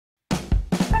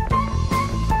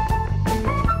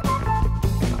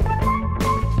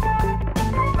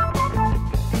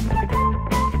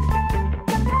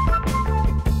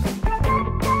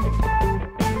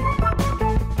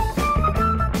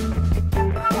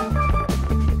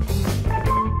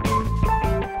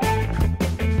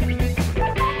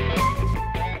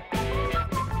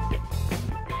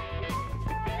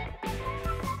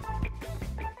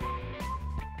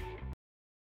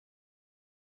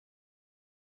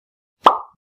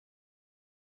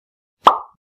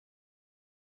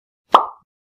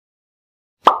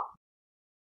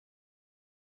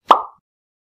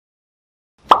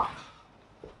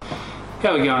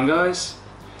How we going, guys?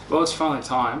 Well, it's finally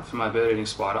time for my bird eating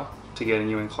spider to get a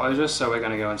new enclosure, so we're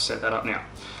going to go and set that up now.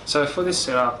 So for this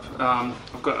setup,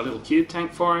 I've got a little cube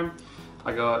tank for him.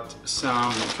 I got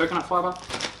some coconut fibre,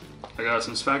 I got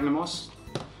some sphagnum moss,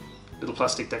 little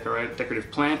plastic decorative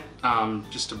plant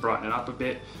just to brighten it up a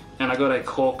bit, and I got a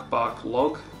cork bark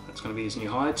log that's going to be his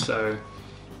new hide. So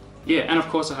yeah, and of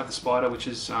course I have the spider, which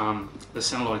is the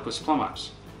Senilodicus plumose.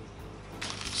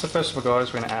 So first of all,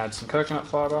 guys, we're going to add some coconut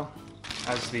fibre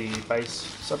as the base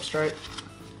substrate.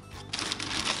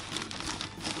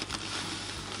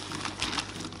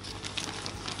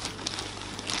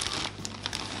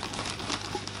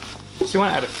 So you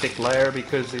want to add a thick layer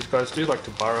because these guys do like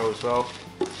to burrow as well,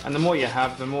 and the more you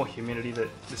have, the more humidity that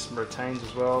this retains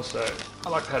as well. So I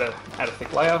like to add a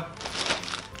thick layer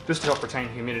just to help retain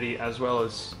humidity as well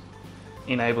as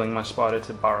enabling my spider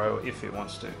to burrow if it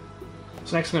wants to.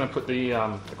 So next I'm going to put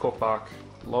the cork bark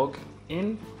log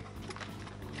in.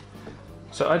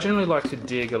 So I generally like to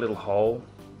dig a little hole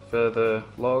for the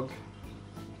log.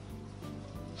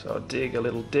 So I'll dig a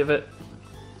little divot.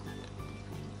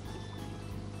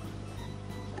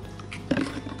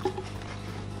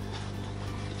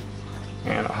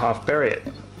 And I'll half bury it.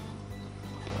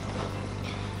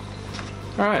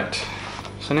 Alright,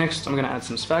 so next I'm going to add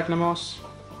some sphagnum moss.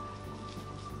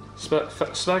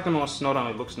 Sphagnum moss not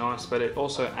only looks nice, but it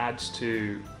also adds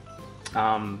to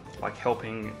like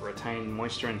helping retain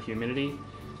moisture and humidity.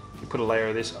 If you put a layer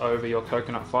of this over your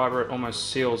coconut fibre, it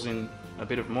almost seals in a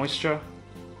bit of moisture.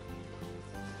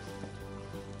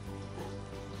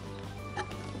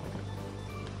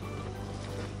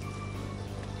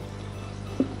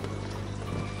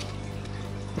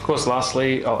 Of course,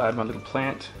 lastly, I'll add my little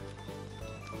plant,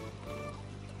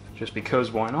 just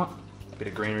because, why not? A bit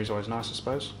of greenery is always nice, I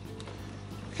suppose.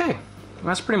 Okay, well,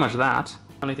 that's pretty much that.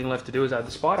 Only thing left to do is add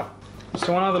the spider.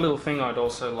 So one other little thing I'd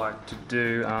also like to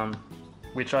do,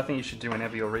 which I think you should do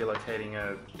whenever you're relocating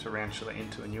a tarantula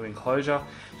into a new enclosure,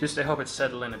 just to help it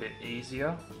settle in a bit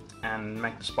easier and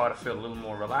make the spider feel a little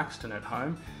more relaxed and at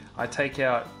home, I take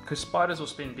out, because spiders will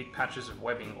spin big patches of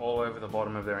webbing all over the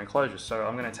bottom of their enclosure, so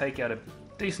I'm going to take out a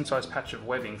decent sized patch of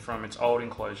webbing from its old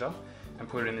enclosure and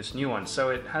put it in this new one,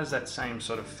 so it has that same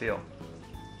sort of feel.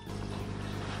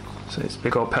 So this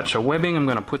big old patch of webbing, I'm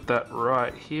going to put that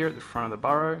right here at the front of the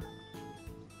burrow,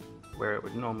 where it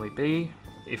would normally be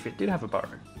if it did have a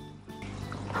burrow.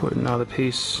 Put another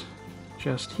piece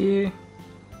just here.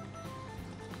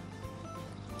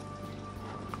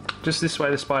 Just this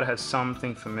way the spider has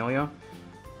something familiar.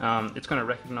 It's going to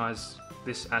recognize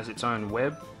this as its own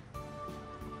web,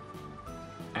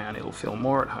 and it'll feel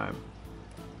more at home.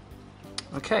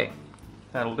 Okay,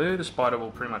 that'll do. The spider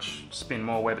will pretty much spin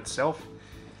more web itself.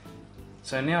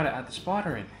 So now to add the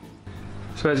spider in.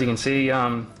 So as you can see,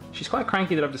 she's quite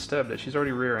cranky that I've disturbed her. She's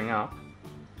already rearing up.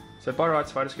 So by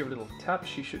rights, if I just give her a little tap,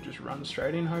 she should just run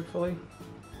straight in, hopefully.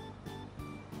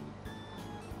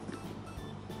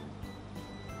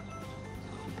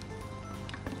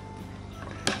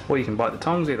 Or you can bite the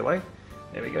tongs, either way.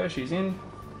 There we go, she's in.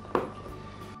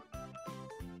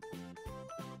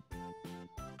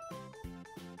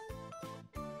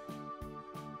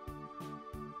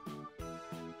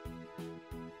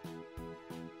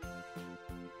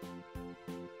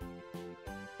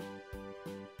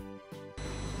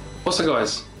 Also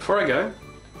guys, before I go,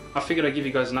 I figured I'd give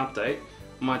you guys an update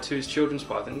on my two children's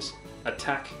pythons,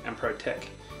 Attack and Protect.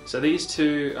 So these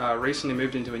two recently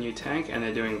moved into a new tank and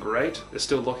they're doing great. They're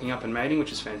still locking up and mating,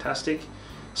 which is fantastic.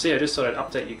 So yeah, I just thought I'd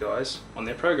update you guys on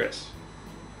their progress.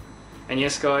 And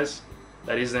yes guys,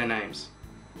 that is their names.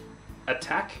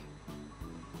 Attack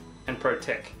and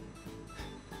Protect.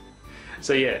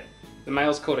 So yeah, the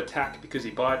male's called Attack because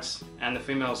he bites, and the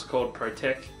female's called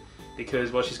Protect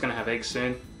because, well, she's going to have eggs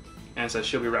soon, and so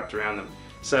she'll be wrapped around them.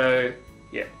 So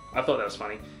yeah, I thought that was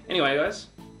funny. Anyway guys,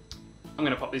 I'm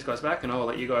going to pop these guys back and I'll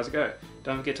let you guys go.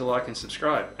 Don't forget to like and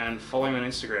subscribe and follow me on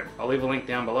Instagram. I'll leave a link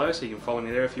down below so you can follow me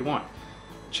there if you want.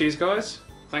 Cheers guys,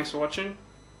 thanks for watching,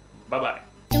 bye bye.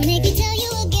 Don't make me tell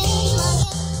you again.